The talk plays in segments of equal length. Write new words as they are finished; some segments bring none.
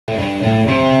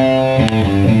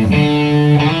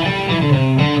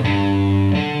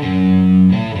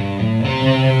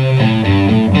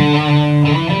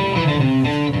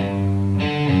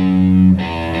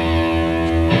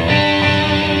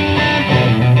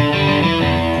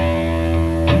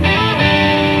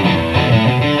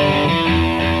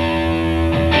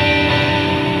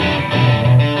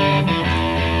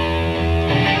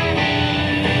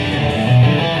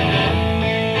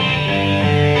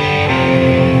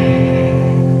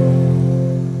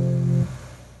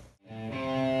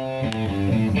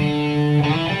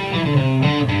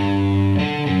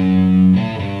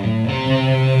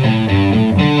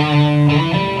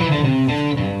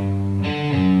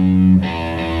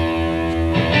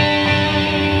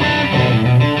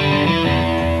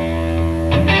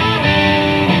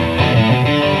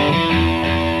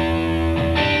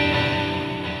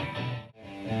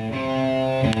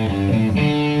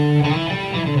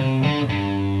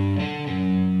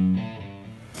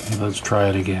Let's try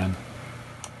it again.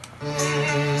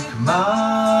 Take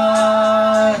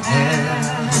my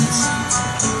hands,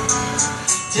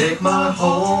 take my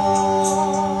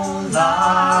whole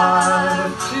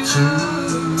life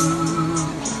too,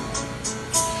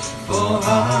 for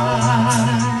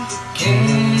I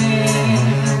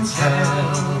can't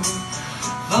help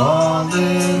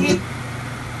falling in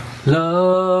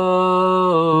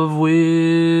love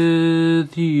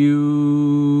with you.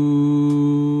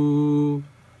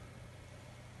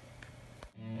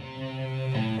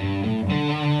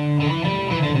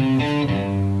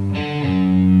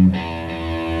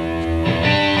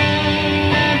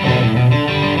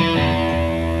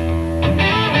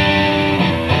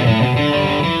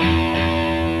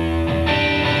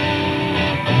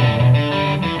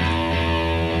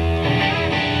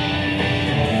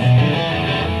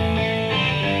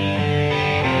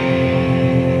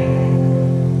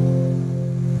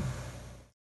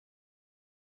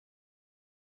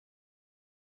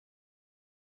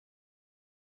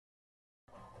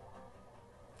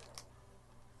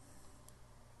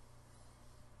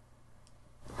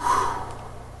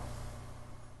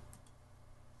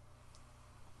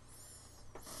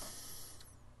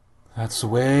 That's the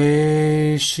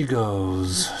way she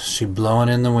goes. She blowing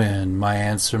in the wind. My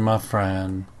answer, my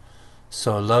friend.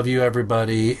 So love you,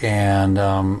 everybody, and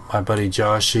my buddy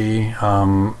Joshy.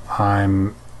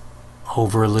 I'm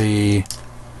overly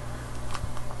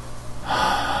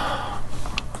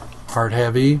heart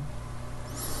heavy,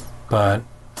 but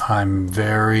I'm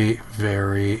very,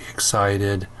 very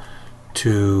excited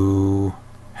to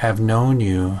have known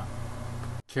you.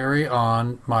 Carry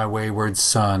on, my wayward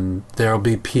son, there'll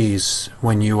be peace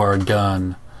when you are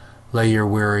done. Lay your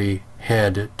weary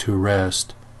head to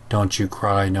rest, don't you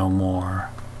cry no more.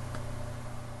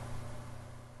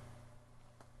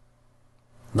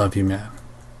 Love you, man.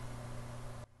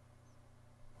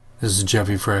 This is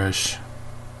Jeffy Fresh,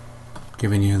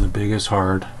 giving you the biggest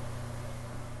heart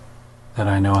that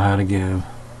I know how to give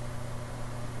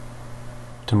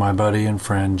to my buddy and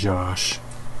friend Josh.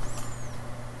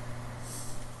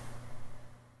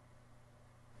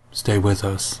 Stay with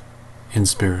us in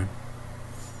spirit.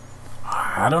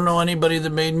 I don't know anybody that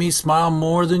made me smile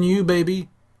more than you, baby.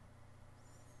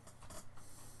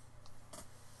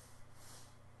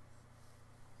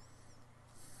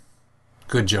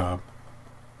 Good job.